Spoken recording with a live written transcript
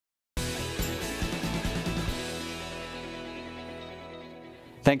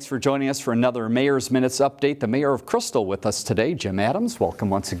Thanks for joining us for another Mayor's Minutes update. The Mayor of Crystal with us today, Jim Adams. Welcome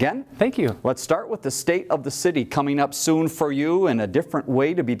once again. Thank you. Let's start with the state of the city coming up soon for you and a different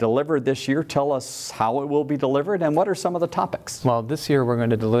way to be delivered this year. Tell us how it will be delivered and what are some of the topics. Well, this year we're going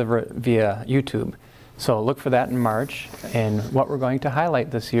to deliver it via YouTube. So look for that in March. And what we're going to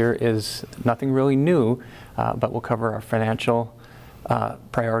highlight this year is nothing really new, but we'll cover our financial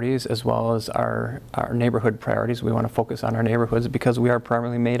priorities as well as our neighborhood priorities. We want to focus on our neighborhoods because we are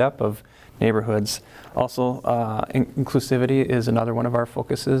primarily made up of neighborhoods. Also, inclusivity is another one of our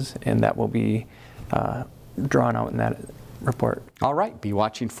focuses, and that will be drawn out in that report. All right, be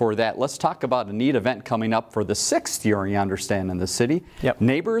watching for that. Let's talk about a neat event coming up for the 6th year, you understand, in the city. Yep.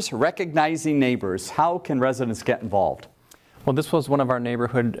 Neighbors Recognizing Neighbors. How can residents get involved? Well, this was one of our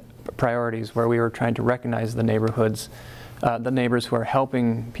neighborhood priorities where we were trying to recognize the neighborhoods, the neighbors who are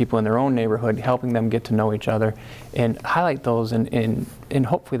helping people in their own neighborhood, helping them get to know each other, and highlight those, and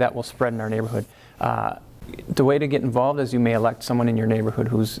hopefully that will spread in our neighborhood. The way to get involved is you may elect someone in your neighborhood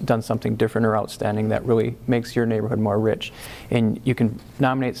who's done something different or outstanding that really makes your neighborhood more rich. And you can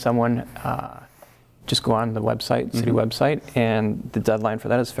nominate someone, just go on the website, city website, and the deadline for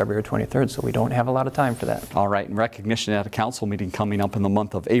that is February 23rd, so we don't have a lot of time for that. All right, and recognition at a council meeting coming up in the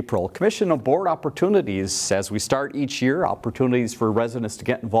month of April. Commission of Board opportunities as we start each year, opportunities for residents to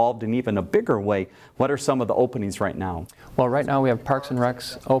get involved in even a bigger way. What are some of the openings right now? Well, right now we have Parks and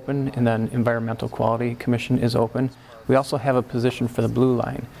Recs open, and then Environmental Quality Commission is open. We also have a position for the Blue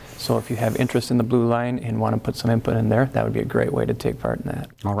Line. So if you have interest in the Blue Line and want to put some input in there, that would be a great way to take part in that.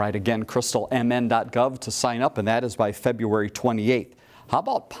 All right, again, crystalmn.gov to sign up, and that is by February 28th. How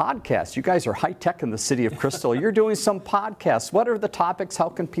about podcasts? You guys are high-tech in the city of Crystal. You're doing some podcasts. What are the topics? How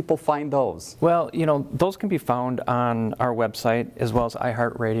can people find those? Well, you know, those can be found on our website as well as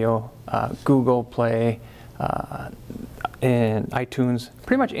iHeartRadio, Google Play, and iTunes.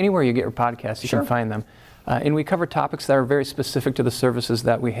 Pretty much anywhere you get your podcasts, you can find them. And we cover topics that are very specific to the services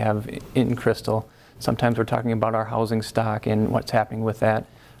that we have in Crystal. Sometimes we're talking about our housing stock and what's happening with that,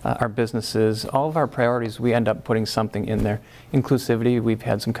 our businesses, all of our priorities, we end up putting something in there. Inclusivity, we've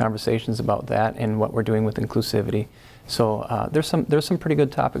had some conversations about that and what we're doing with inclusivity. So there's some pretty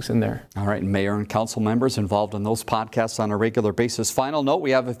good topics in there. All right, mayor and council members involved in those podcasts on a regular basis. Final note,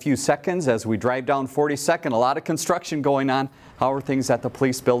 we have a few seconds as we drive down 42nd. A lot of construction going on. How are things at the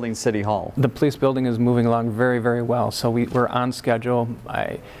police building, City Hall? The police building is moving along very, very well. So we're on schedule.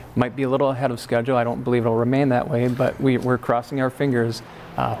 I might be a little ahead of schedule. I don't believe it'll remain that way, but we're crossing our fingers.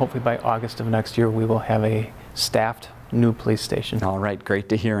 Hopefully by August of next year, we will have a staffed new police station. All right, great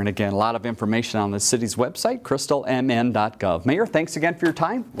to hear. And again, a lot of information on the city's website, crystalmn.gov. Mayor, thanks again for your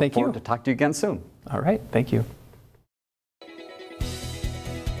time. Thank you. Look forward to talk to you again soon. All right, thank you.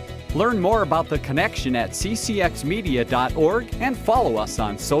 Learn more about The Connection at ccxmedia.org and follow us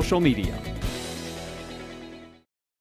on social media.